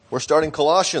We're starting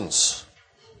Colossians.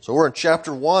 So we're in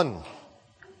chapter 1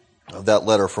 of that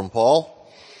letter from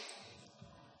Paul.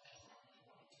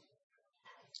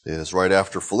 It is right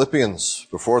after Philippians,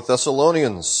 before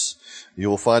Thessalonians. You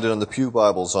will find it in the Pew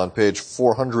Bibles on page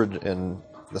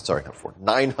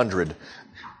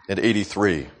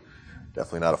 983.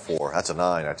 Definitely not a 4. That's a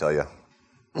 9, I tell you.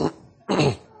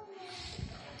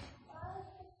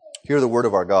 Hear the word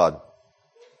of our God.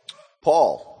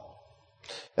 Paul,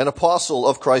 an apostle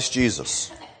of Christ Jesus,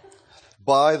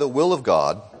 by the will of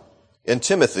God, and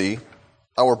Timothy,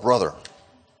 our brother,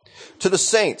 to the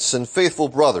saints and faithful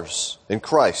brothers in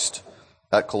Christ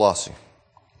at Colossae.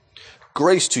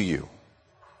 Grace to you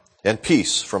and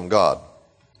peace from God,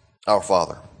 our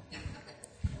Father.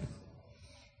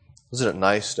 Isn't it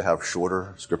nice to have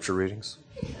shorter scripture readings?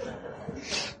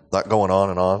 Not going on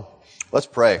and on. Let's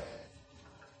pray.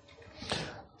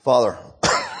 Father,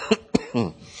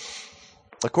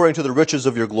 according to the riches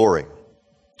of your glory,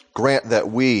 grant that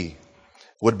we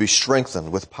would be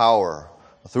strengthened with power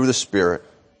through the Spirit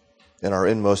in our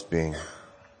inmost being,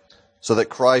 so that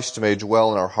Christ may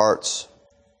dwell in our hearts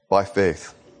by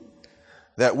faith,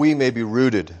 that we may be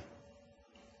rooted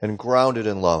and grounded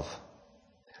in love,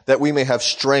 that we may have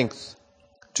strength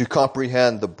to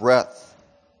comprehend the breadth,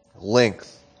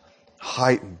 length,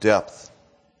 height, and depth,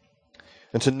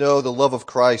 and to know the love of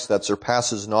Christ that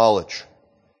surpasses knowledge,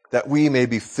 that we may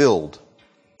be filled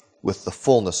with the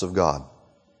fullness of God,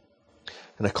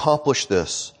 and accomplish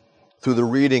this through the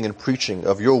reading and preaching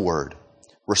of your word,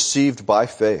 received by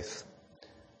faith.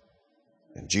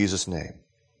 In Jesus' name,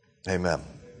 amen.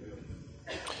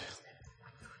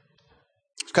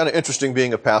 It's kind of interesting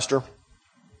being a pastor.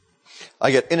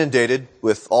 I get inundated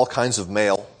with all kinds of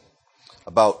mail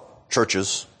about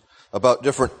churches, about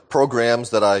different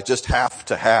programs that I just have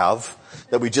to have,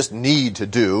 that we just need to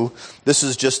do. This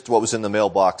is just what was in the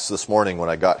mailbox this morning when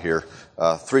I got here.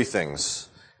 3 things.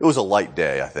 It was a light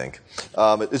day, I think.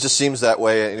 It just seems that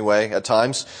way anyway at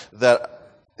times,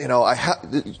 that, I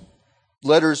have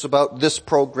letters about this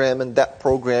program and that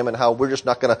program and how we're just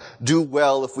not going to do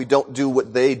well if we don't do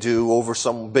what they do over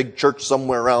some big church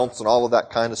somewhere else and all of that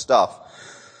kind of stuff.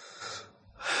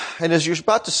 And as you're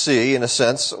about to see, in a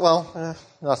sense, not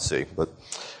see, but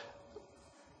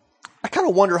I kind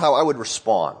of wonder how I would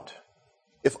respond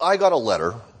if I got a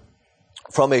letter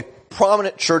from a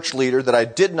prominent church leader that I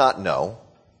did not know,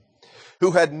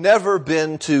 who had never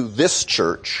been to this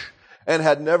church and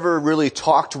had never really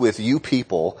talked with you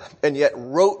people, and yet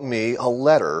wrote me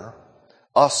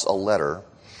us a letter,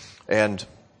 and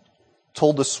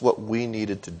told us what we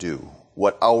needed to do,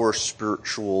 what our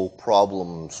spiritual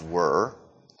problems were,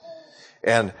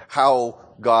 and how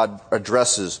God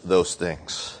addresses those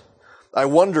things. I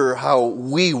wonder how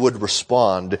we would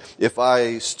respond if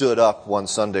I stood up one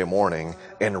Sunday morning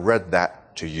and read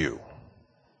that to you.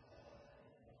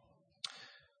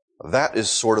 That is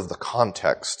sort of the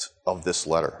context of this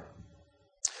letter.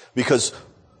 Because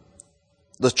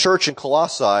the church in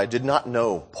Colossae did not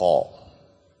know Paul.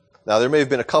 Now, there may have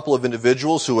been a couple of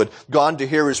individuals who had gone to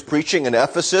hear his preaching in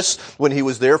Ephesus when he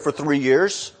was there for 3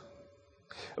 years.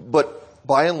 But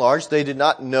by and large, they did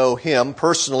not know him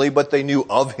personally, but they knew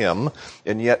of him.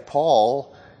 And yet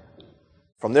Paul,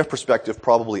 from their perspective,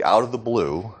 probably out of the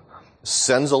blue,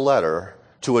 sends a letter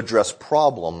to address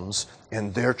problems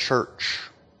in their church.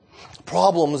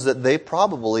 Problems that they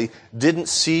probably didn't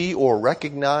see or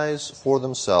recognize for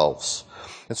themselves.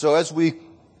 And so as we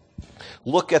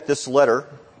look at this letter,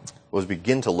 as we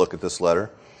begin to look at this letter,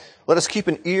 let us keep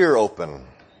an ear open,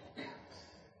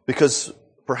 because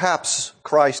perhaps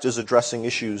Christ is addressing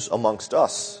issues amongst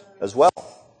us as well.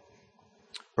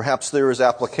 Perhaps there is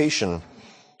application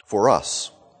for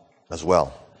us as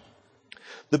well.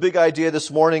 The big idea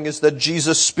this morning is that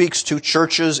Jesus speaks to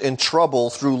churches in trouble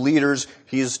through leaders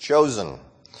he has chosen.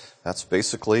 That's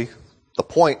basically the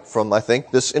point from, I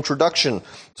think, this introduction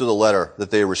to the letter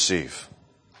that they receive.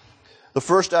 The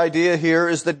first idea here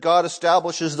is that God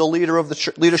establishes the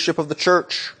leadership of the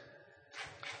church.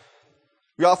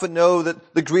 We often know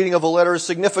that the greeting of a letter is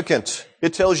significant.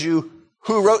 It tells you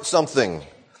who wrote something.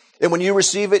 And when you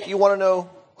receive it, you want to know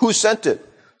who sent it,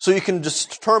 so you can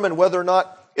determine whether or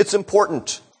not it's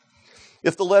important.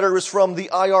 If the letter is from the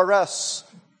IRS,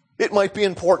 it might be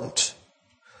important.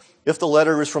 If the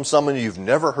letter is from someone you've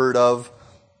never heard of,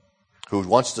 who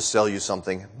wants to sell you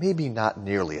something, maybe not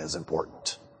nearly as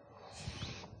important.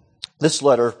 This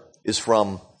letter is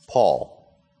from Paul.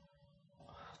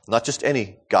 Not just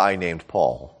any guy named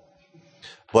Paul,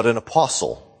 but an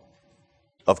apostle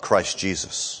of Christ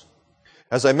Jesus.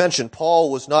 As I mentioned, Paul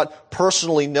was not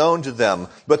personally known to them,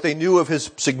 but they knew of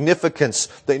his significance.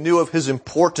 They knew of his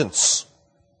importance.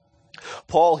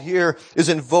 Paul here is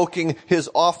invoking his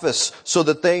office so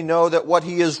that they know that what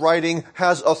he is writing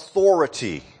has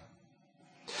authority.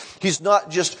 He's not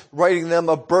just writing them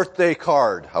a birthday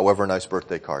card, however nice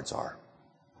birthday cards are.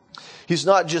 He's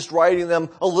not just writing them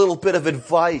a little bit of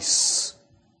advice.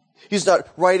 He's not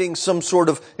writing some sort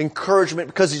of encouragement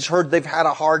because he's heard they've had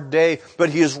a hard day, but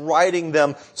he is writing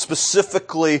them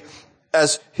specifically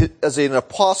as an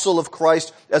apostle of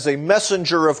Christ, as a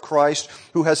messenger of Christ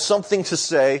who has something to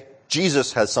say.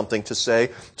 Jesus has something to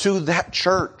say to that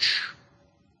church.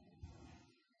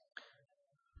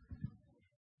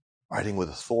 Writing with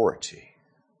authority.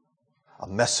 A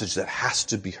message that has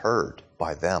to be heard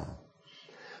by them.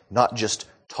 Not just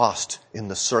tossed in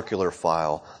the circular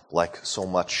file like so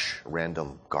much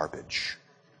random garbage.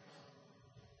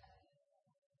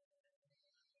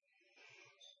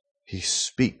 He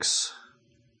speaks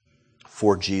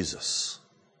for Jesus.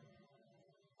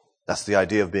 That's the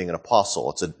idea of being an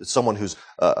apostle. It's someone who's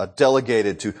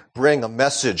delegated to bring a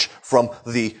message from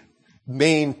the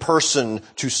main person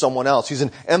to someone else. He's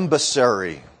an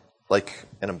emissary, like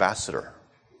an ambassador.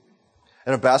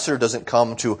 An ambassador doesn't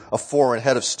come to a foreign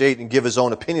head of state and give his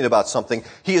own opinion about something.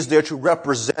 He is there to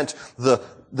represent the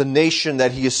nation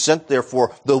that he is sent there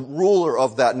for, the ruler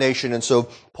of that nation. And so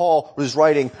Paul was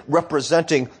writing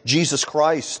representing Jesus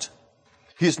Christ.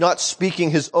 He is not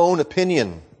speaking his own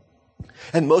opinion.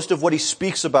 And most of what he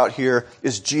speaks about here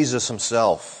is Jesus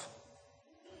himself.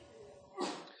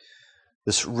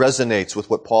 This resonates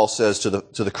with what Paul says to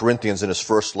the Corinthians in his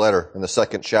first letter in the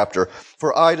 2nd chapter.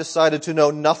 For I decided to know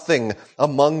nothing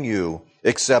among you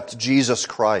except Jesus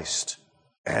Christ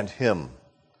and him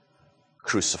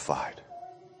crucified.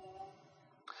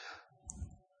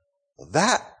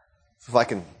 That, if I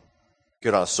can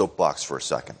get on a soapbox for a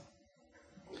second,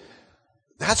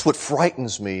 that's what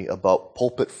frightens me about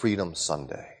Pulpit Freedom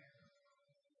Sunday.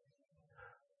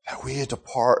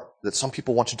 That some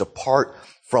people want to depart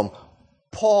from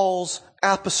Paul's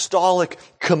apostolic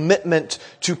commitment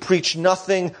to preach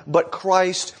nothing but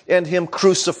Christ and him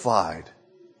crucified.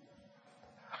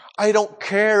 I don't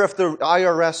care if the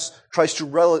IRS tries to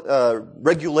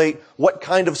regulate what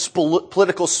kind of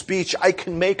political speech I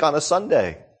can make on a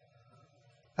Sunday.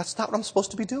 That's not what I'm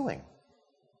supposed to be doing.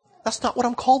 That's not what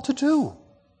I'm called to do.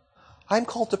 I'm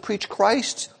called to preach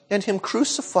Christ and him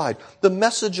crucified, the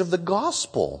message of the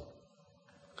gospel.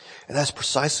 And that's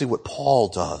precisely what Paul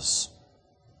does.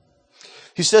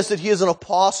 He says that he is an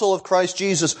apostle of Christ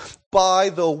Jesus by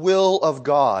the will of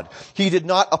God. He did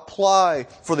not apply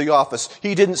for the office.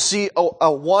 He didn't see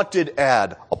a wanted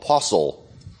ad, apostle.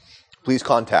 Please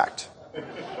contact.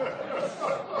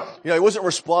 He wasn't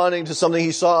responding to something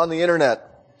he saw on the internet.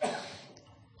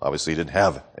 Obviously, he didn't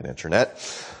have an internet.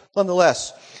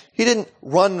 Nonetheless, he didn't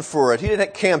run for it. He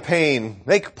didn't campaign,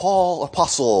 make Paul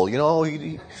apostle. He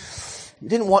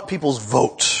didn't want people's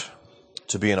vote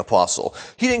to be an apostle.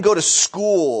 He didn't go to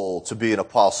school to be an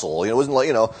apostle. It wasn't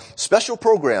like, special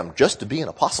program just to be an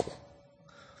apostle.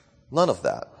 None of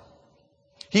that.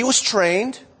 He was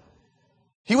trained.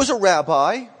 He was a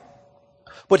rabbi.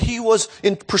 But he was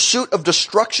in pursuit of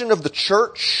destruction of the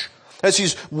church as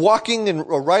he's walking and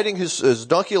riding his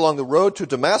donkey along the road to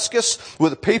Damascus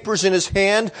with the papers in his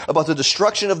hand about the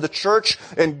destruction of the church,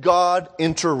 and God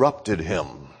interrupted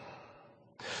him.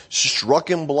 Struck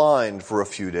him blind for a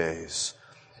few days.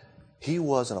 He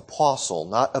was an apostle,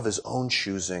 not of his own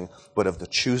choosing, but of the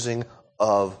choosing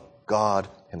of God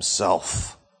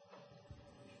himself.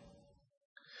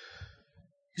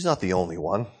 He's not the only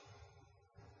one.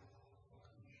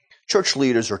 Church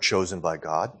leaders are chosen by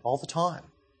God all the time.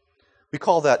 We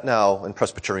call that now, in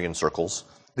Presbyterian circles,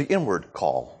 the inward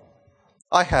call.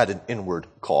 I had an inward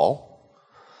call.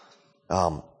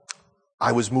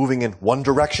 I was moving in one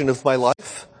direction of my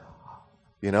life.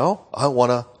 I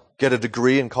want to get a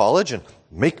degree in college and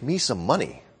make me some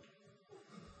money.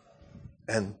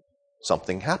 And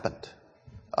something happened.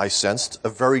 I sensed a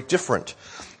very different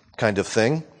kind of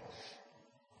thing.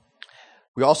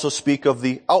 We also speak of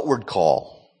the outward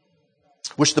call,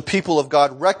 which the people of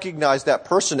God recognize that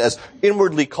person as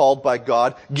inwardly called by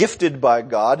God, gifted by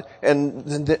God, and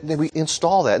then we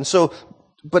install that.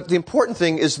 But the important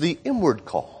thing is the inward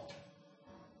call.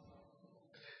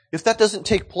 If that doesn't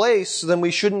take place, then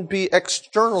we shouldn't be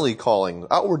externally calling,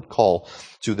 outward call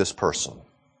to this person.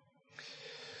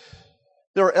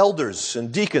 There are elders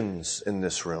and deacons in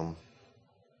this room.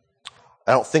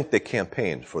 I don't think they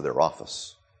campaigned for their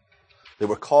office. They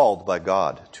were called by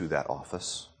God to that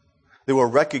office. They were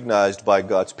recognized by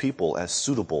God's people as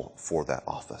suitable for that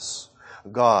office.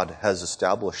 God has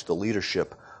established the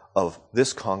leadership of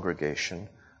this congregation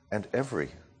and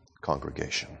every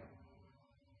congregation.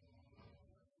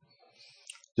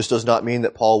 This does not mean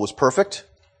that Paul was perfect.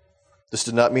 This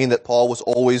did not mean that Paul was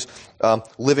always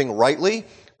living rightly.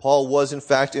 Paul was, in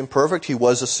fact, imperfect. He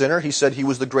was a sinner. He said he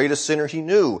was the greatest sinner he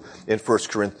knew in 1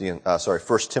 Timothy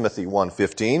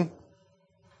 1:15.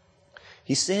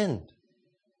 He sinned.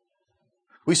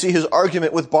 We see his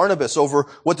argument with Barnabas over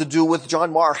what to do with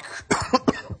John Mark.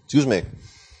 Excuse me.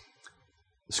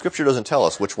 The Scripture doesn't tell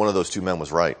us which one of those two men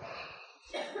was right.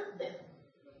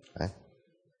 Okay?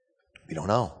 We don't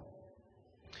know.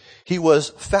 He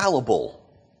was fallible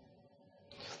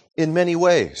in many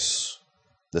ways,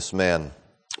 this man,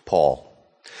 Paul.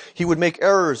 He would make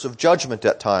errors of judgment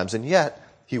at times, and yet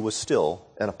he was still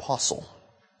an apostle.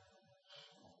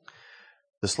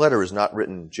 This letter is not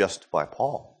written just by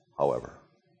Paul, however.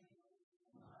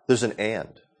 There's an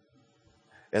and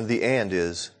the and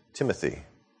is Timothy,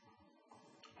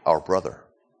 our brother.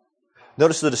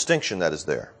 Notice the distinction that is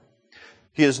there.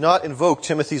 He has not invoked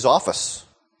Timothy's office.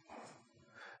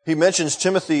 He mentions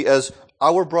Timothy as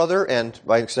our brother and,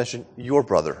 by extension, your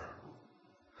brother.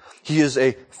 He is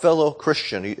a fellow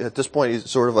Christian. At this point, he's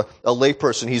sort of a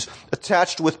layperson. He's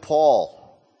attached with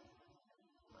Paul.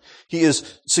 He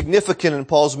is significant in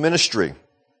Paul's ministry.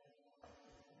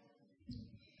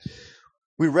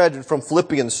 We read from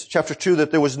Philippians chapter 2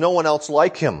 that there was no one else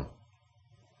like him.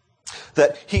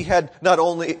 That he had not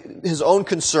only his own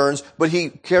concerns, but he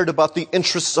cared about the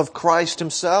interests of Christ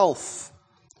himself.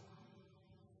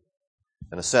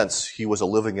 In a sense, he was a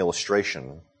living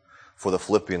illustration for the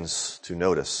Philippians to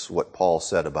notice what Paul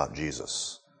said about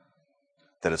Jesus.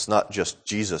 That it's not just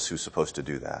Jesus who's supposed to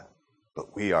do that,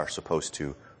 but we are supposed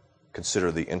to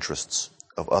consider the interests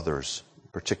of others,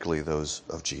 particularly those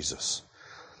of Jesus.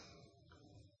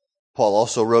 Paul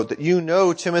also wrote that you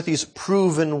know Timothy's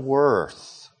proven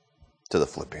worth to the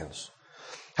Philippians.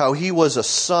 How he was a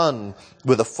son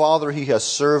with a father, he has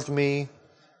served me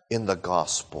in the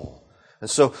gospel. And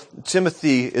so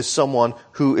Timothy is someone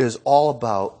who is all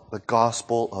about the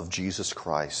gospel of Jesus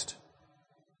Christ.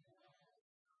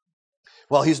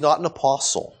 Well, he's not an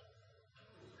apostle.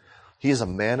 He is a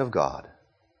man of God.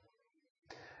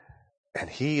 And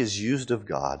he is used of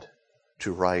God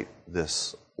to write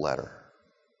this letter.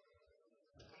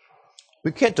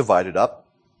 We can't divide it up.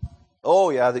 Oh,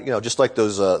 yeah, just like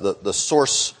those the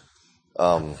source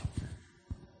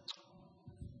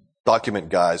document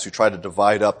guys who try to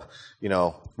divide up,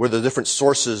 where the different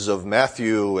sources of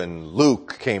Matthew and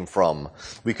Luke came from.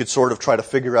 We could sort of try to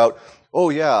figure out, oh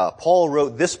yeah, Paul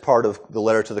wrote this part of the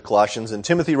letter to the Colossians and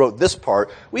Timothy wrote this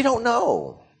part. We don't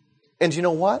know. And you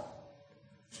know what?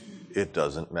 It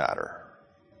doesn't matter.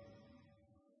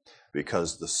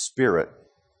 Because the Spirit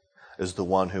is the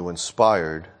one who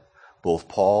inspired both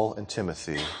Paul and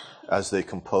Timothy as they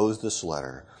composed this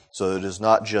letter. So it is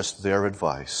not just their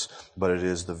advice, but it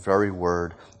is the very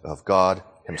word of God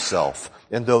himself.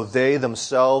 And though they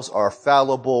themselves are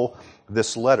fallible,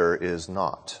 this letter is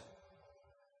not.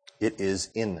 It is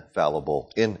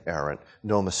infallible, inerrant,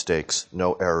 no mistakes,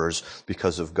 no errors,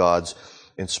 because of God's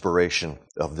inspiration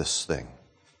of this thing.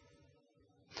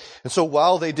 And so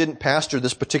while they didn't pastor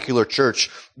this particular church,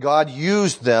 God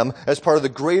used them as part of the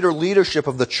greater leadership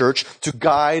of the church to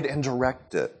guide and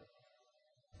direct it.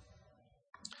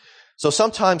 So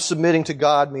sometimes submitting to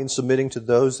God means submitting to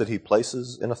those that he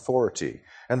places in authority.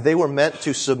 And they were meant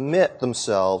to submit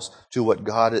themselves to what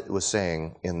God was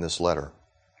saying in this letter.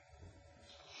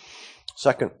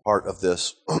 Second part of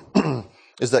this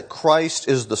is that Christ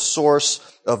is the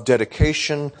source of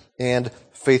dedication and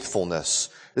faithfulness.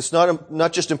 It's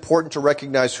not just important to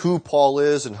recognize who Paul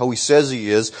is and how he says he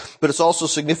is, but it's also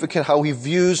significant how he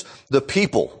views the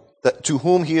people to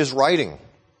whom he is writing.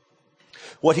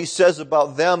 What he says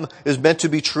about them is meant to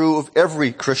be true of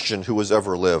every Christian who has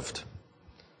ever lived.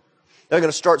 Now I'm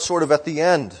going to start sort of at the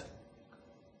end,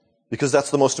 because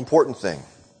that's the most important thing.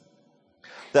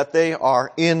 That they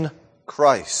are in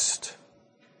Christ.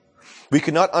 We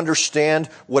cannot understand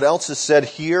what else is said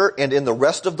here and in the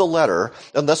rest of the letter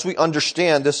unless we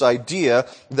understand this idea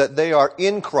that they are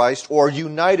in Christ or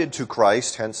united to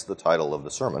Christ, hence the title of the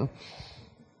sermon.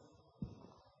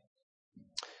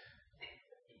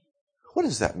 What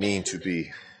does that mean to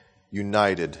be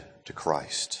united to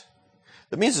Christ?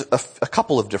 It means a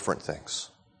couple of different things.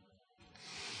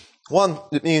 One,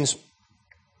 it means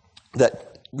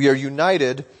that we are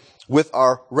united with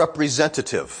our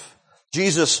representative.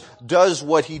 Jesus does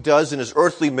what he does in his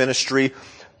earthly ministry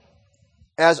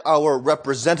as our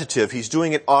representative. He's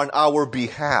doing it on our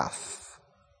behalf.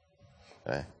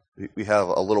 Okay. We have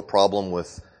a little problem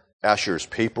with Asher's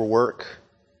paperwork.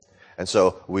 And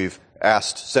so we've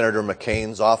asked Senator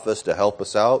McCain's office to help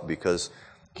us out because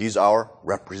he's our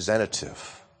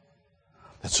representative.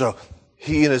 And so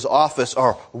he and his office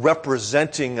are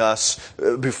representing us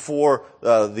before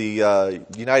the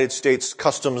United States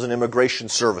Customs and Immigration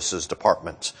Services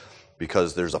Department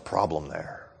because there's a problem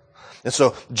there. And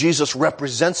so Jesus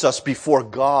represents us before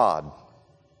God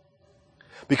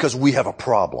because we have a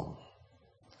problem.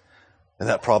 And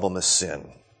that problem is sin.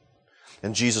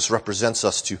 And Jesus represents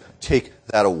us to take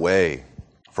that away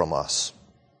from us.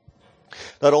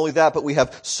 Not only that, but we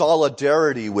have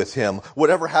solidarity with him.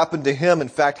 Whatever happened to him, in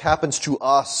fact, happens to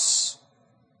us.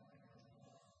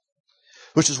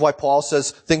 Which is why Paul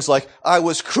says things like, I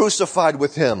was crucified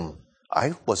with him.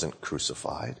 I wasn't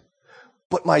crucified.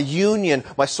 But my union,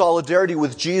 my solidarity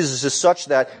with Jesus is such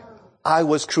that I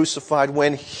was crucified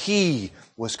when he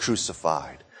was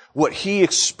crucified. What he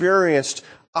experienced,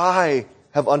 I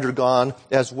have undergone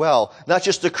as well. Not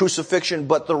just the crucifixion,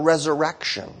 but the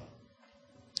resurrection.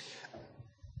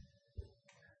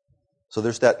 So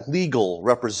there's that legal,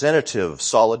 representative,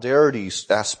 solidarity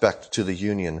aspect to the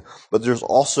union. But there's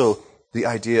also the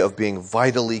idea of being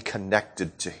vitally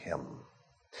connected to him,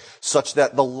 such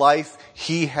that the life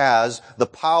he has, the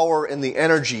power and the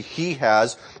energy he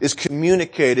has, is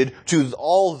communicated to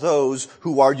all those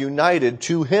who are united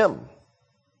to him.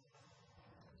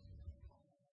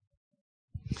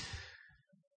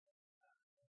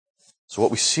 So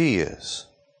what we see is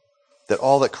that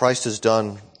all that Christ has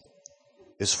done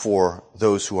is for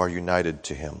those who are united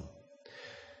to him.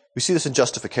 We see this in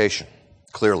justification,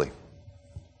 clearly.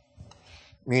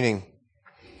 Meaning,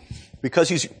 because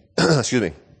he's,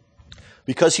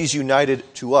 because he's united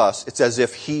to us, it's as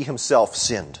if he himself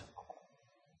sinned.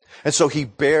 And so he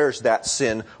bears that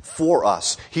sin for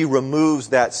us. He removes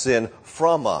that sin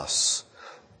from us.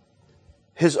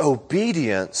 His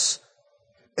obedience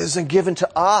isn't given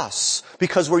to us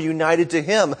because we're united to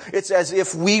him. It's as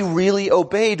if we really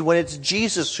obeyed when it's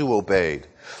Jesus who obeyed.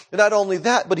 And not only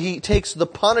that, but he takes the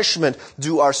punishment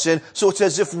due our sin, so it's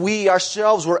as if we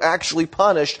ourselves were actually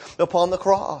punished upon the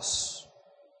cross.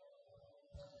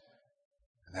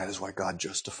 And that is why God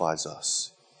justifies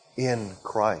us in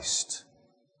Christ,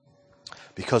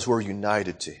 because we're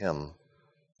united to him.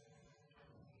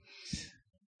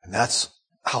 And that's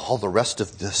how all the rest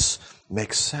of this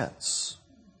makes sense.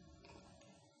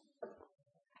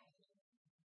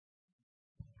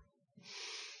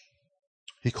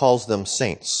 He calls them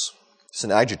saints. It's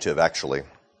an adjective, actually.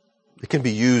 It can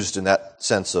be used in that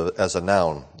sense as a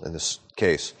noun in this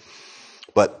case.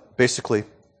 But basically,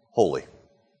 holy.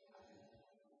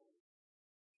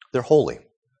 They're holy.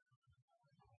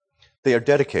 They are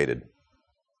dedicated.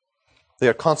 They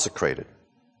are consecrated.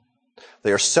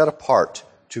 They are set apart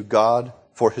to God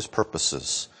for his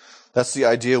purposes. That's the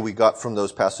idea we got from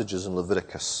those passages in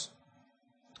Leviticus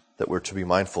that we're to be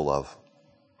mindful of.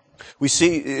 We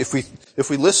see, if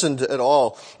we listened at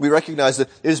all, we recognize that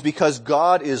it is because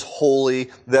God is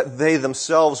holy that they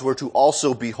themselves were to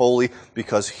also be holy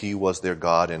because he was their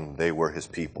God and they were his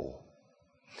people.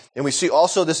 And we see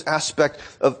also this aspect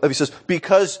of he says,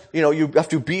 because, you have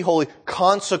to be holy,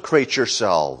 consecrate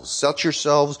yourselves, set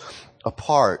yourselves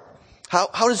apart.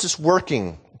 How is this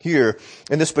working here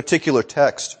in this particular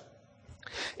text?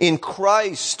 In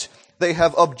Christ, they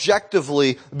have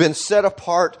objectively been set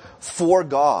apart for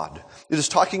God. It is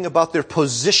talking about their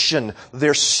position,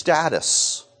 their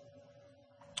status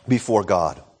before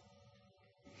God.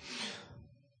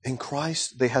 In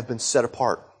Christ, they have been set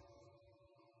apart.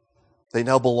 They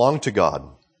now belong to God.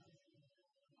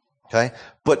 Okay?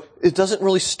 But it doesn't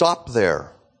really stop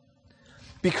there.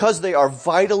 Because they are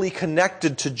vitally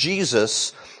connected to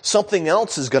Jesus, something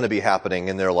else is going to be happening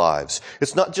in their lives.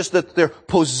 It's not just that they're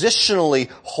positionally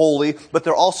holy, but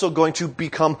they're also going to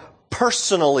become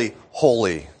personally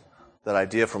holy. That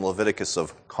idea from Leviticus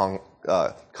of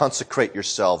consecrate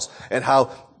yourselves, and how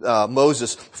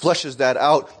Moses fleshes that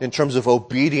out in terms of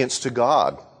obedience to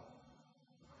God.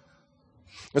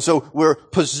 And so we're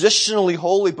positionally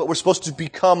holy, but we're supposed to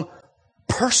become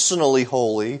personally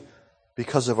holy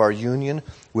because of our union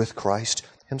with Christ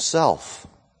himself.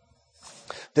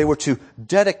 They were to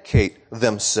dedicate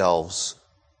themselves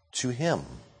to him.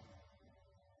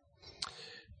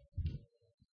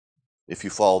 If you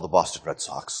follow the Boston Red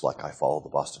Sox, like I follow the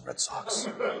Boston Red Sox.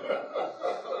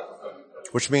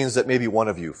 Which means that maybe one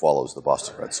of you follows the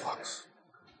Boston Red Sox.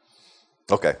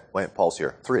 Okay, wait, Paul's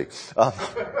here. 3.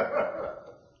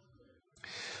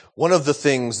 One of the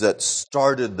things that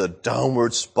started the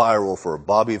downward spiral for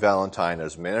Bobby Valentine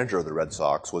as manager of the Red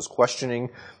Sox was questioning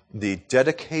the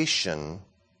dedication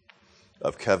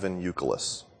of Kevin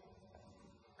Youkilis.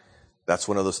 That's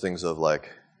one of those things of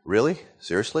like, really?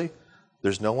 Seriously?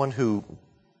 There's no one who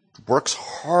works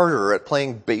harder at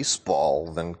playing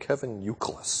baseball than Kevin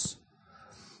Youkilis.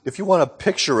 if you want a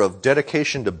picture of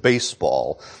dedication to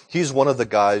baseball, he's one of the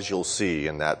guys you'll see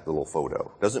in that little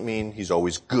photo. Doesn't mean he's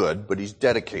always good, but he's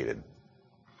dedicated.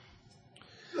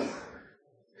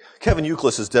 Kevin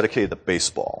Euclid is dedicated to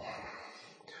baseball.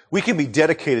 We can be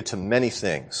dedicated to many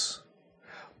things,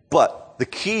 but the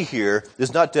key here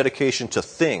is not dedication to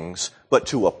things, but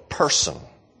to a person.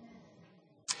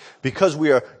 Because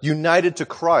we are united to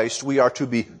Christ, we are to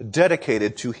be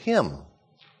dedicated to Him.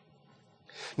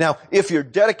 Now, if you're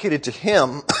dedicated to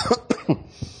Him,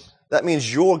 that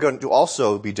means you're going to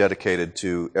also be dedicated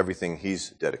to everything He's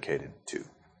dedicated to.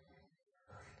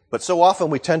 But so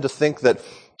often we tend to think that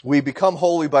we become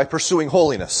holy by pursuing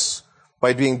holiness,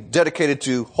 by being dedicated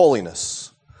to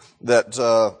holiness. That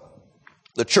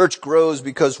the church grows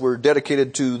because we're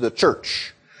dedicated to the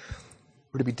church.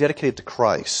 We're to be dedicated to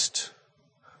Christ,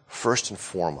 first and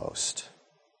foremost.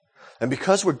 And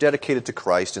because we're dedicated to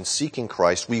Christ and seeking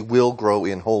Christ, we will grow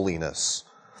in holiness,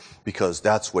 because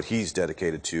that's what He's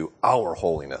dedicated to, our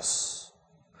holiness.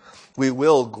 We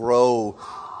will grow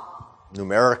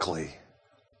numerically,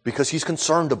 because He's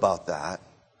concerned about that.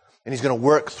 And He's going to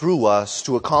work through us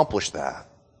to accomplish that.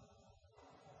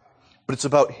 But it's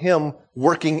about Him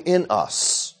working in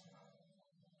us.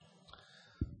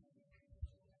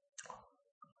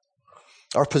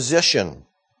 Our position,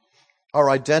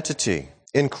 our identity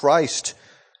in Christ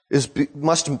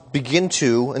must begin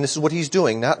to, and this is what He's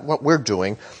doing, not what we're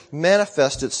doing,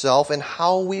 manifest itself in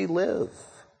how we live.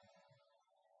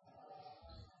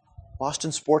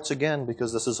 Boston sports again,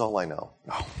 because this is all I know.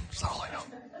 No, it's not all I know.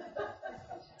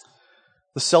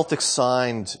 The Celtics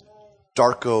signed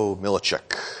Darko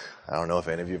Milicic. I don't know if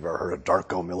any of you have ever heard of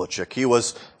Darko Milicic. He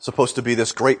was supposed to be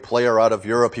this great player out of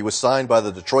Europe. He was signed by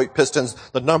the Detroit Pistons,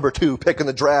 the number 2 pick in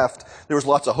the draft. There was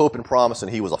lots of hope and promise, and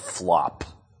he was a flop.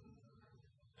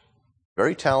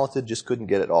 Very talented, just couldn't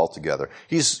get it all together.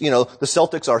 The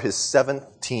Celtics are his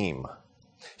 7th team.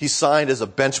 He's signed as a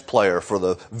bench player for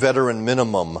the veteran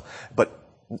minimum. But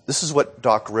this is what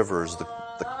Doc Rivers,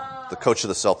 the coach of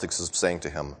the Celtics, is saying to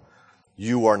him.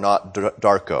 You are not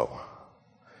Darko.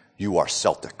 You are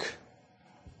Celtic.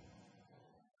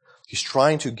 He's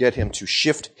trying to get him to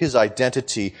shift his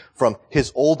identity from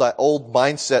his old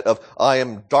mindset of I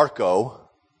am Darko,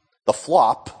 the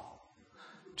flop,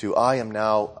 to I am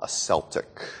now a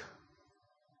Celtic.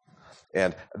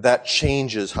 And that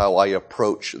changes how I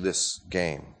approach this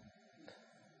game.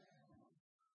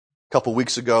 A couple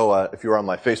weeks ago, if you were on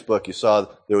my Facebook, you saw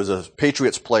there was a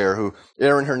Patriots player who,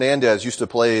 Aaron Hernandez, used to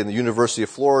play in the University of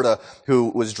Florida, who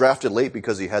was drafted late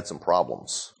because he had some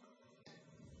problems.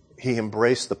 He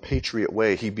embraced the Patriot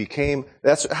way.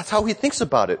 That's how he thinks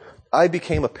about it. I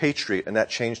became a Patriot, and that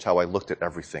changed how I looked at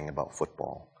everything about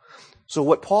football. So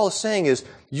what Paul is saying is,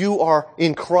 you are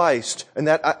in Christ, and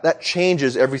that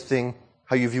changes everything,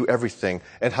 how you view everything,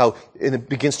 and it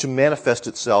begins to manifest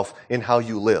itself in how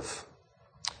you live.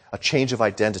 A change of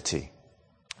identity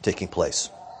taking place.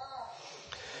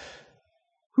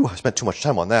 I spent too much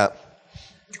time on that.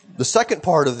 The second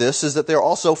part of this is that they're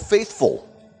also faithful.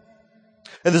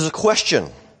 And there's a question.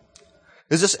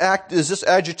 Is this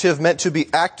adjective meant to be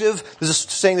active? Is this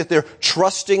saying that they're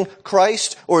trusting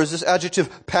Christ? Or is this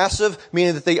adjective passive,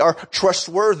 meaning that they are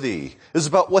trustworthy? Is it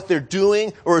about what they're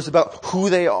doing, or is it about who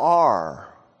they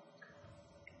are?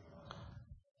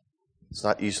 It's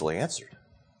not easily answered.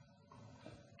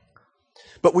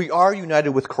 But we are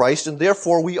united with Christ, and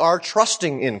therefore we are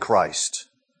trusting in Christ.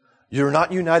 You're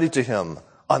not united to Him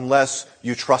unless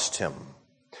you trust Him.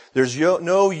 There's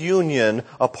no union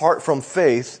apart from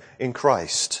faith in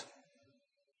Christ.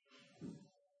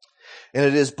 And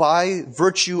it is by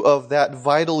virtue of that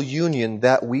vital union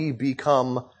that we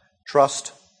become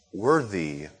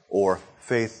trustworthy or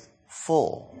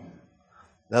faithful.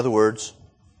 In other words,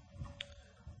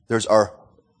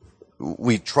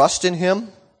 we trust in Him,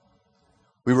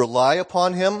 we rely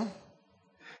upon Him,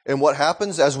 and what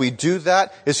happens as we do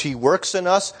that is He works in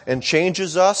us and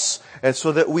changes us, and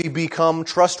so that we become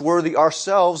trustworthy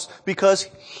ourselves because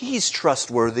He's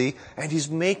trustworthy and He's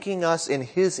making us in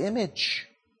His image.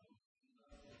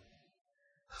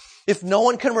 If no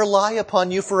one can rely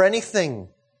upon you for anything,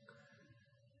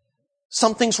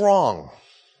 something's wrong.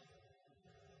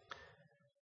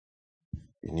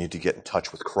 You need to get in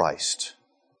touch with Christ,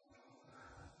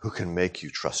 who can make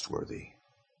you trustworthy.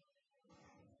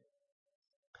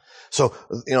 So,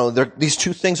 these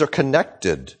two things are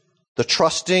connected. The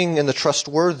trusting and the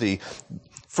trustworthy.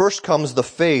 First comes the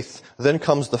faith, then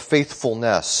comes the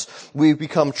faithfulness. We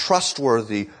become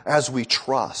trustworthy as we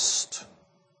trust.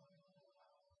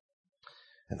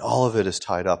 And all of it is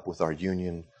tied up with our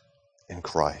union in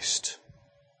Christ.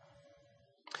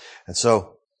 And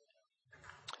so,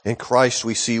 In Christ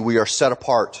we see we are set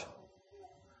apart,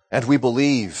 and we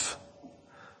believe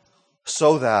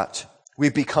so that we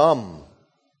become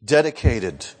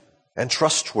dedicated and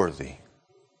trustworthy.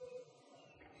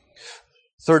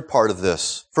 Third part of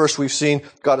this. First, we've seen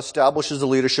God establishes the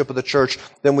leadership of the church.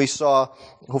 Then we saw,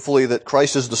 hopefully, that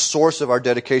Christ is the source of our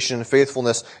dedication and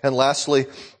faithfulness. And lastly,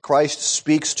 Christ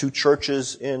speaks to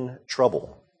churches in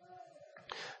trouble.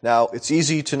 Now, it's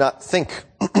easy to not think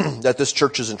that this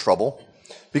church is in trouble,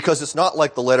 because it's not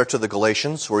like the letter to the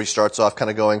Galatians, where he starts off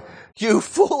kind of going, "You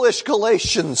foolish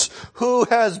Galatians, who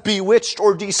has bewitched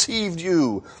or deceived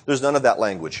you?" There's none of that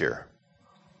language here.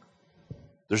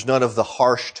 There's none of the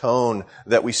harsh tone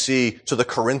that we see to the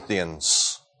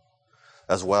Corinthians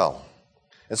as well.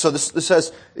 And so this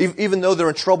has, even though they're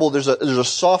in trouble, there's a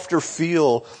softer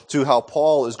feel to how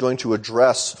Paul is going to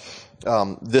address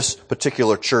this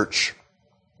particular church.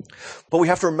 But we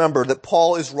have to remember that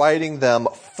Paul is writing them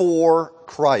for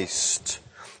Christ.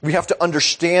 We have to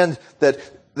understand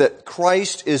that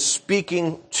Christ is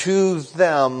speaking to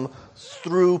them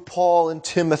through Paul and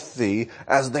Timothy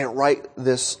as they write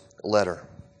this letter.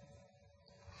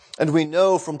 And we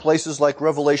know from places like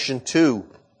Revelation 2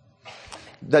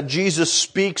 that Jesus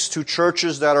speaks to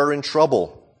churches that are in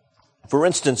trouble. For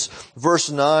instance, verse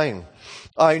 9,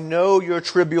 "I know your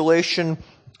tribulation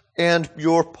and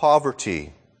your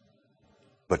poverty,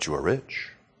 but you are rich.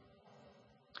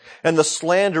 And the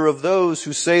slander of those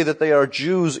who say that they are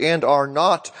Jews and are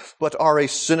not, but are a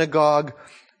synagogue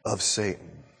of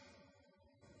Satan."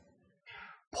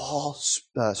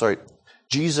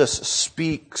 Jesus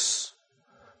speaks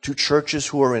to churches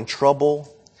who are in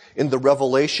trouble. In the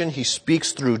Revelation, he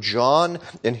speaks through John,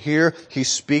 and here he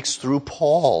speaks through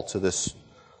Paul to this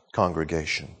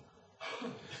congregation.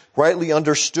 Rightly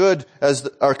understood, as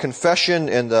our confession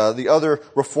and the other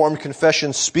Reformed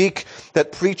confessions speak,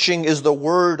 that preaching is the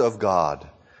Word of God.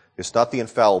 It's not the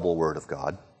infallible Word of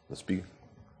God. Let's be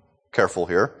careful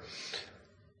here.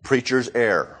 Preachers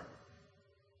err.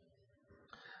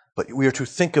 But we are to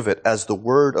think of it as the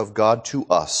Word of God to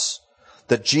us,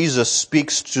 that Jesus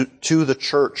speaks to the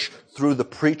church through the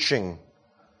preaching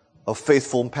of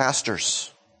faithful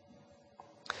pastors.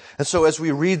 And so as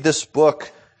we read this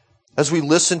book, as we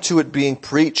listen to it being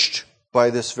preached by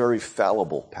this very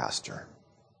fallible pastor,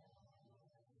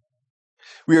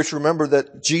 we are to remember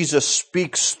that Jesus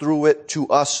speaks through it to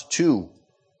us too.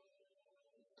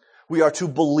 We are to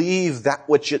believe that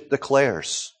which it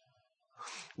declares.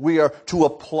 We are to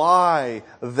apply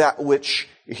that which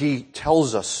he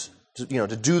tells us to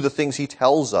do the things he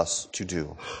tells us to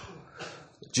do.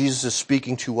 Jesus is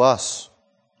speaking to us.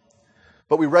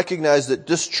 But we recognize that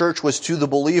this church was to the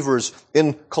believers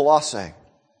in Colossae.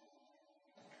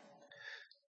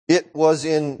 It was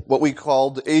in what we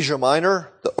called Asia Minor,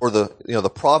 or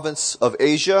the province of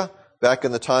Asia, back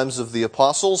in the times of the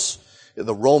apostles,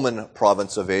 the Roman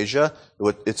province of Asia.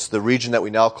 It's the region that we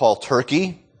now call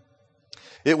Turkey.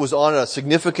 It was on a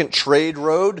significant trade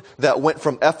road that went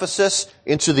from Ephesus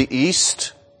into the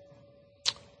east.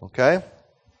 Okay?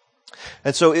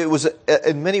 And so it was,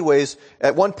 in many ways,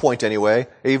 at one point anyway,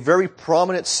 a very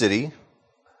prominent city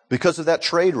because of that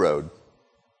trade road.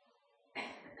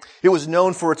 It was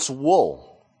known for its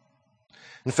wool.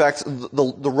 In fact,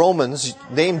 the Romans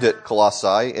named it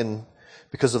Colossae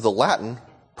because of the Latin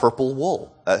purple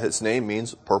wool. Its name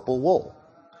means purple wool.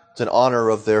 It's in honor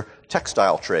of their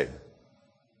textile trade,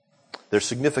 their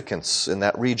significance in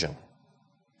that region.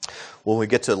 When we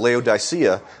get to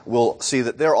Laodicea, we'll see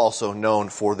that they're also known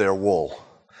for their wool.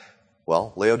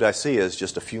 Well, Laodicea is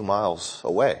just a few miles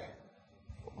away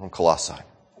from Colossae.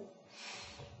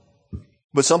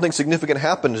 But something significant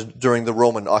happened during the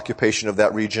Roman occupation of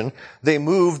that region. They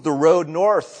moved the road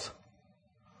north,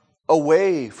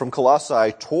 away from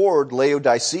Colossae toward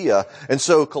Laodicea. And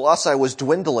so Colossae was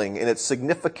dwindling in its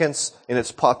significance, in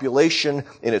its population,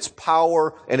 in its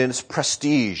power, and in its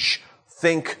prestige.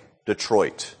 Think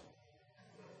Detroit.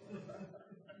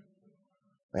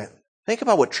 Man, think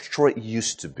about what Detroit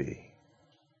used to be.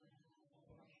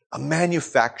 A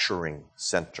manufacturing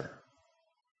center.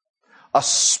 A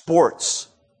sports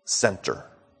center.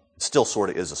 It still sort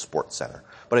of is a sports center.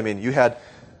 But I mean, you had,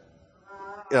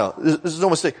 this is no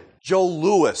mistake. Joe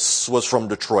Louis was from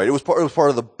Detroit. It was part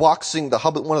of the boxing, one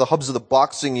of the hubs of the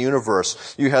boxing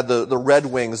universe. You had the Red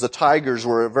Wings. The Tigers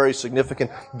were a very significant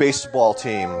baseball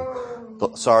team.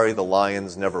 The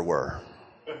Lions never were.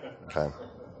 Okay.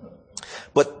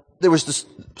 But there was this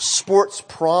sports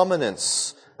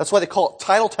prominence. That's why they call it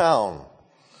Titletown,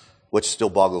 which still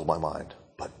boggles my mind.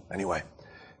 But anyway.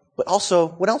 But also,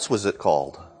 what else was it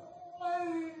called?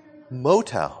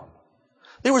 Motown.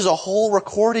 There was a whole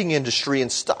recording industry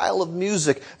and style of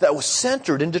music that was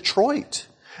centered in Detroit.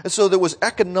 And so there was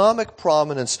economic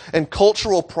prominence and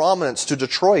cultural prominence to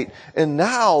Detroit. And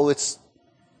now it's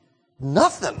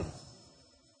nothing.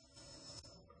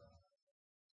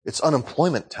 It's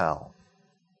unemployment town.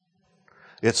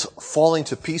 It's falling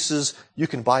to pieces. You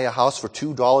can buy a house for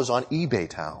 $2 on eBay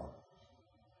town.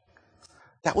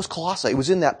 That was Colossae. It was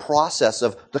in that process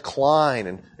of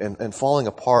decline and falling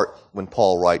apart when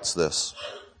Paul writes this.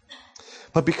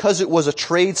 But because it was a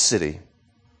trade city,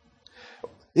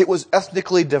 it was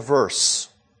ethnically diverse.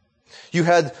 You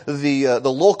had the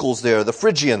locals there, the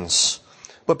Phrygians.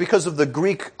 But because of the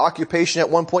Greek occupation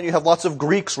at one point, you have lots of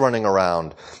Greeks running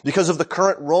around. Because of the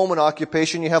current Roman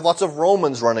occupation, you have lots of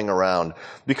Romans running around.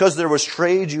 Because there was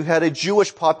trade, you had a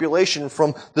Jewish population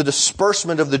from the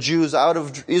disbursement of the Jews out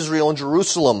of Israel and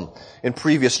Jerusalem in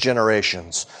previous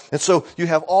generations. And so you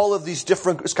have all of these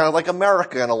different, it's kind of like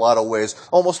America in a lot of ways,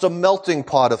 almost a melting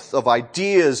pot of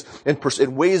ideas and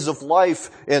ways of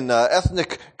life and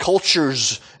ethnic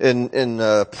cultures and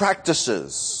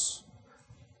practices.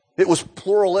 It was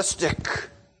pluralistic.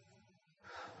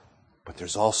 But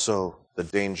there's also the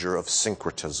danger of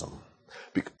syncretism.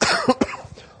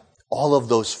 All of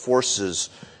those forces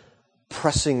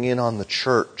pressing in on the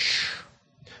church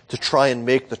to try and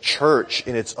make the church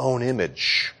in its own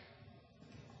image.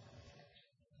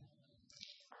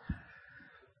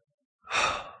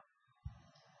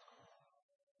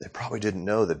 They probably didn't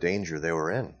know the danger they were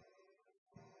in.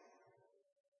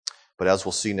 But as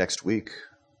we'll see next week,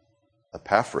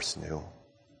 Epaphras knew,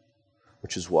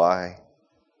 which is why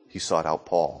he sought out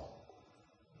Paul.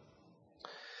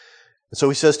 And so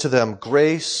he says to them,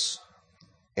 grace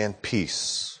and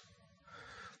peace.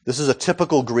 This is a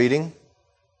typical greeting,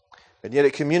 and yet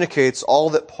it communicates all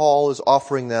that Paul is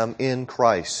offering them in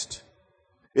Christ.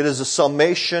 It is a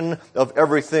summation of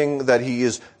everything that he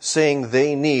is saying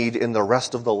they need in the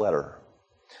rest of the letter.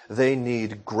 They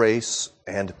need grace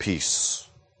and peace.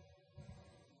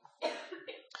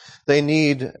 They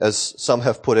need, as some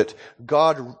have put it,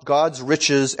 God's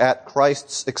riches at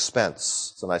Christ's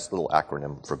expense. It's a nice little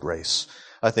acronym for grace.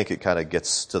 I think it kind of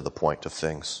gets to the point of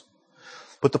things.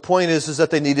 But the point is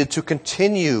that they needed to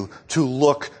continue to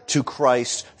look to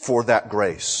Christ for that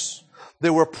grace.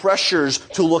 There were pressures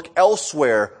to look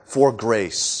elsewhere for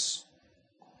grace.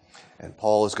 And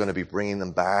Paul is going to be bringing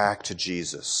them back to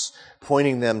Jesus,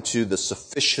 pointing them to the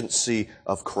sufficiency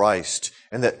of Christ,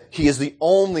 and that He is the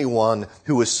only one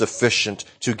who is sufficient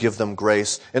to give them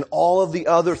grace. And all of the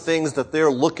other things that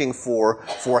they're looking for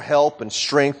help and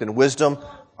strength and wisdom,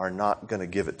 are not going to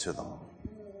give it to them.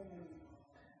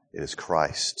 It is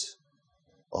Christ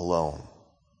alone.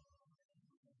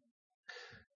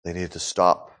 They needed to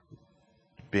stop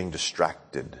being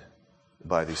distracted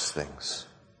by these things.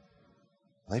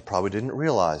 They probably didn't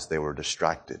realize they were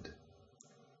distracted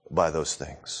by those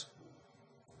things.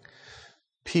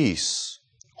 Peace,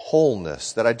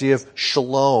 wholeness, that idea of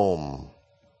shalom,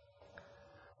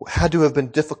 had to have been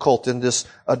difficult in this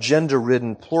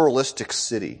agenda-ridden, pluralistic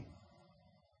city.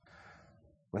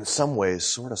 In some ways,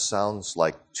 sort of sounds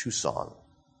like Tucson.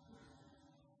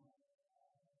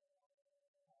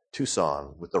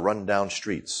 Tucson with the run-down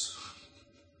streets.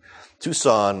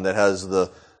 Tucson that has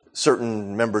the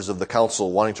certain members of the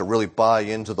council wanting to really buy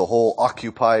into the whole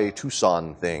Occupy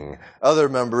Tucson thing. Other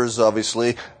members,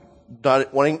 obviously,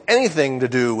 not wanting anything to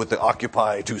do with the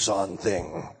Occupy Tucson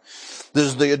thing.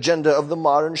 There's the agenda of the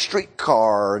modern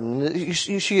streetcar, and you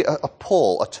see a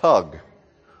pull, a tug.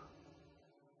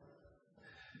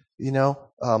 You know,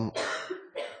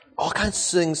 all kinds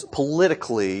of things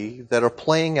politically that are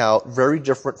playing out very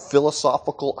different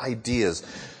philosophical ideas.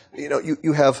 You know,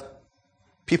 you have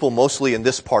people mostly in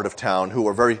this part of town who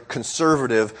are very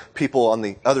conservative, people on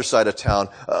the other side of town,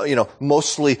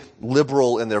 mostly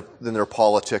liberal in their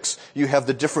politics. You have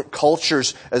the different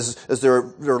cultures as there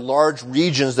are large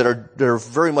regions that are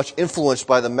very much influenced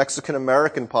by the Mexican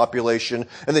American population,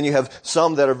 and then you have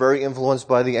some that are very influenced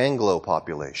by the Anglo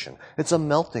population. It's a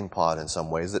melting pot in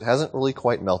some ways that hasn't really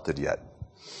quite melted yet.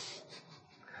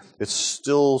 It's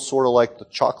still sort of like the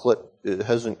chocolate. It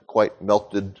hasn't quite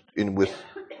melted in with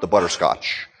the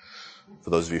butterscotch, for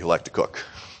those of you who like to cook.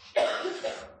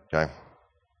 Okay?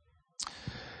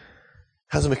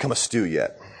 Hasn't become a stew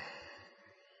yet.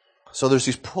 So there's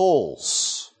these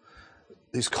pulls,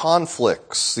 these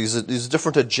conflicts, these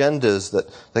different agendas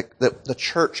that the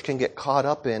church can get caught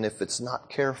up in if it's not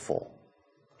careful.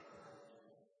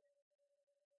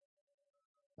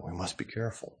 We must be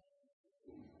careful.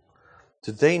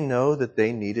 Did they know that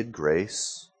they needed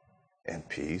grace and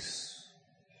peace?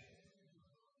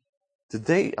 Did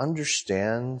they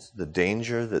understand the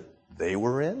danger that they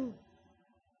were in?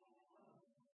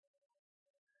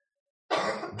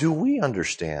 Do we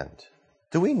understand?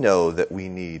 Do we know that we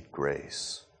need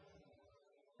grace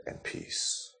and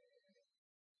peace?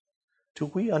 Do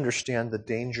we understand the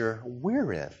danger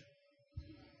we're in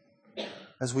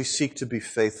as we seek to be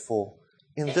faithful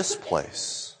in this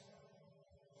place?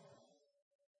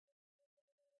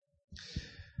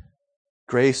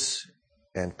 Grace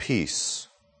and peace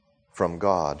from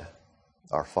God,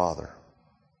 our Father.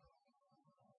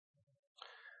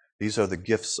 These are the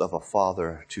gifts of a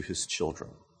father to his children.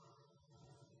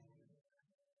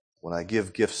 When I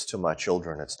give gifts to my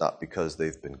children, it's not because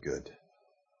they've been good.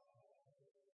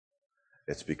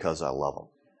 It's because I love them.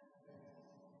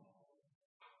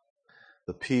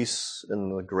 The peace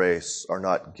and the grace are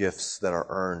not gifts that are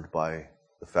earned by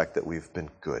the fact that we've been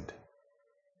good,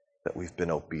 that we've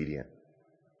been obedient,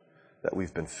 that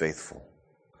we've been faithful.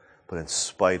 But in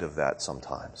spite of that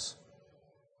sometimes,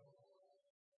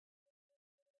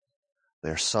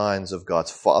 they're signs of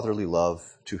God's fatherly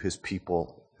love to his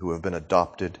people who have been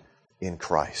adopted in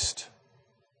Christ.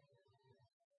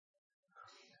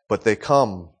 But they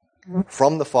come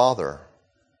from the Father.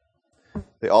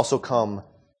 They also come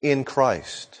in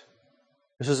Christ.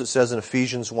 This is, it says in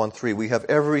Ephesians 1:3, we have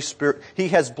every spirit. He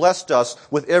has blessed us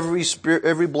with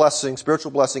every blessing,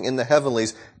 spiritual blessing in the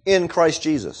heavenlies in Christ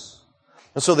Jesus.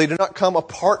 And so they do not come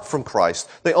apart from Christ.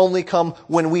 They only come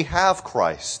when we have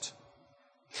Christ.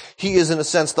 He is, in a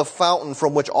sense, the fountain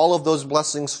from which all of those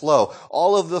blessings flow.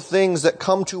 All of the things that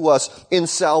come to us in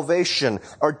salvation,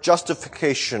 our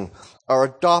justification, our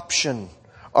adoption,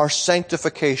 our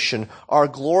sanctification, our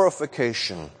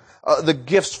glorification, the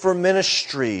gifts for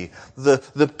ministry,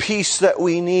 the peace that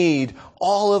we need,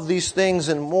 all of these things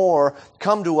and more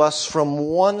come to us from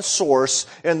one source,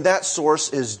 and that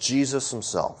source is Jesus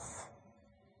himself.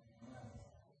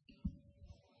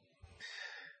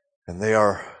 And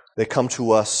they come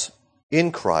to us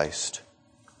in Christ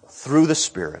through the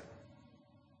Spirit.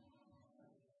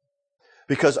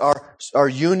 Because our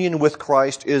union with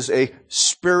Christ is a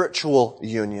spiritual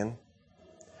union.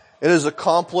 It is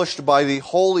accomplished by the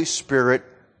Holy Spirit,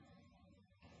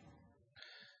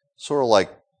 sort of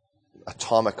like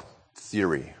atomic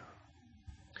theory.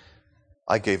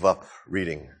 I gave up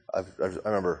reading. I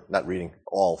remember not reading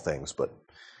all things, but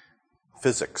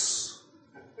physics.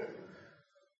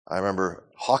 I remember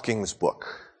Hawking's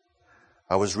book.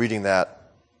 I was reading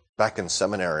that back in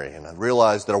seminary, and I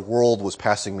realized that a world was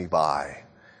passing me by,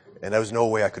 and there was no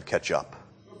way I could catch up.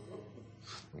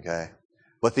 Okay?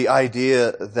 But the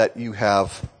idea that you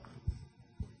have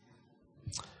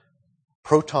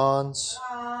protons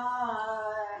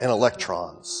and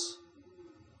electrons,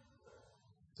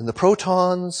 and the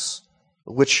protons,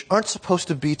 which aren't supposed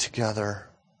to be together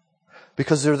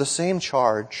because they're the same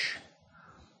charge,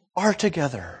 are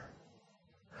together.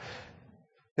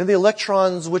 And the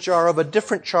electrons, which are of a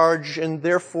different charge and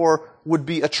therefore would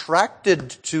be attracted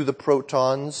to the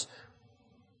protons,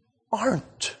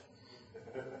 aren't.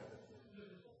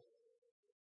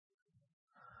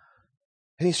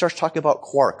 And he starts talking about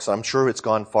quarks. I'm sure it's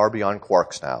gone far beyond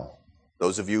quarks now.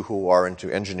 Those of you who are into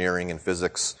engineering and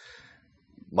physics,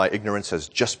 my ignorance has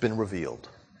just been revealed.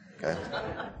 Okay?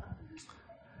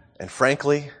 And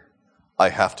frankly, I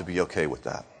have to be okay with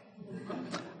that.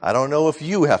 I don't know if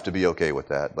you have to be okay with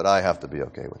that, but I have to be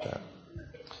okay with that.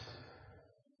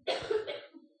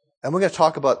 And we're going to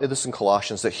talk about this in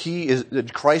Colossians,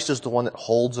 that Christ is the one that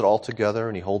holds it all together,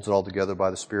 and he holds it all together by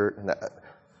the Spirit. And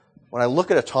when I look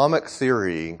at atomic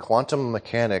theory and quantum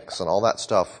mechanics and all that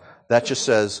stuff, that just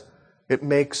says it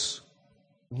makes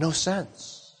no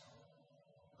sense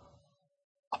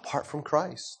apart from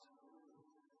Christ,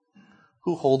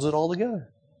 who holds it all together.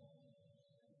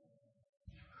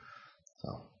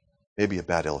 So, maybe a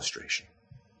bad illustration,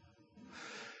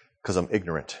 because I'm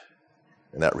ignorant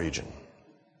in that region.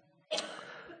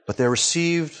 But they're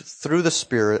received through the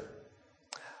Spirit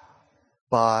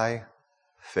by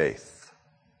faith.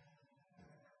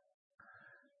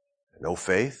 No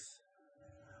faith,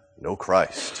 no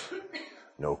Christ.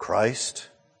 No Christ,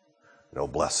 no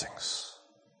blessings.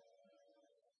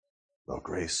 No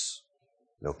grace,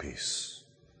 no peace.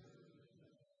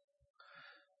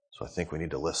 So I think we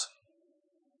need to listen.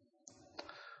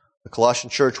 The Colossian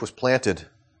church was planted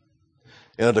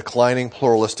in a declining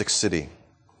pluralistic city.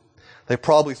 They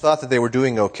probably thought that they were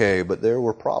doing okay, but there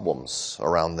were problems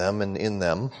around them and in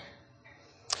them.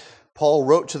 Paul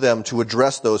wrote to them to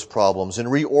address those problems and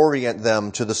reorient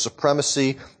them to the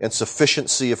supremacy and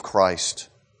sufficiency of Christ.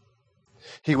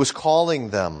 He was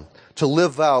calling them to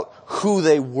live out who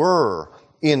they were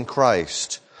in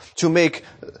Christ, to make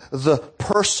the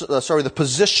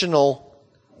positional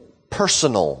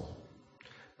personal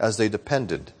as they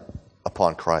depended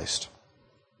upon Christ.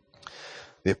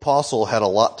 The apostle had a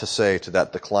lot to say to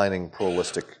that declining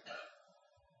pluralistic,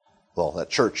 that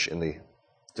church in the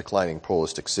declining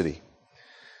pluralistic city.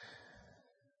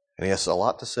 And he has a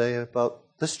lot to say about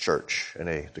this church in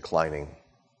a declining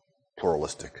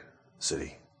pluralistic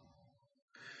city.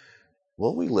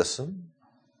 Will we listen?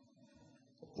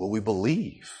 Will we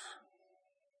believe?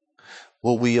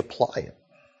 Will we apply it?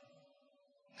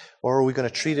 Or are we going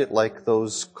to treat it like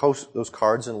those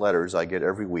cards and letters I get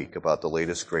every week about the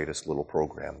latest, greatest little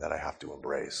program that I have to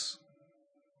embrace?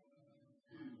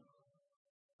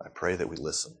 I pray that we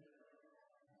listen.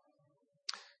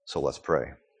 So let's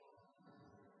pray.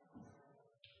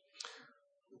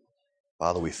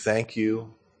 Father, we thank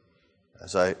you,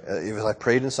 even as I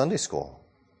prayed in Sunday school,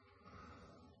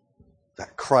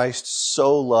 that Christ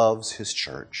so loves his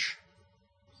church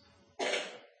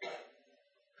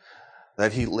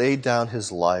that he laid down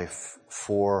his life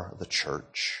for the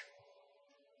church,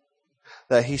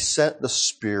 that he sent the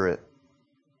Spirit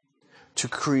to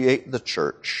create the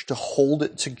church, to hold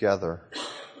it together,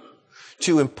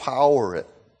 to empower it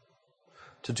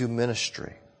to do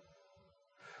ministry,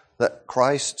 that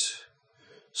Christ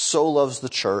so loves the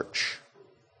church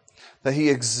that he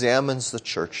examines the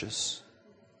churches,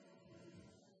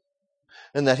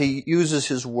 and that he uses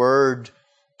his word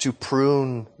to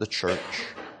prune the church,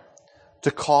 to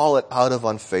call it out of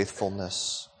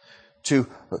unfaithfulness, to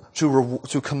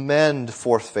commend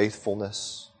forth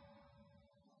faithfulness.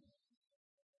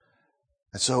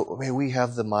 And so may we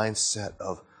have the mindset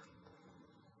of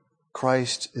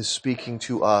Christ is speaking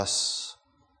to us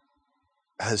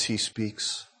as he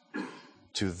speaks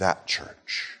to that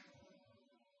church.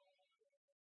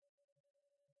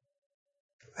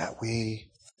 That we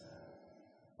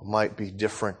might be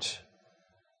different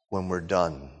when we're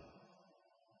done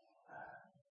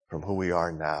from who we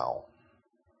are now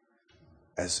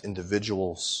as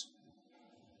individuals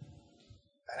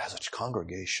and as a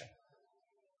congregation.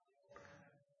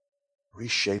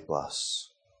 Reshape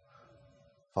us,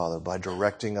 Father, by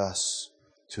directing us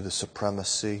to the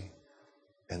supremacy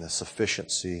and the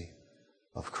sufficiency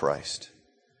of Christ,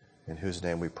 in whose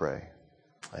name we pray.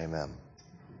 Amen.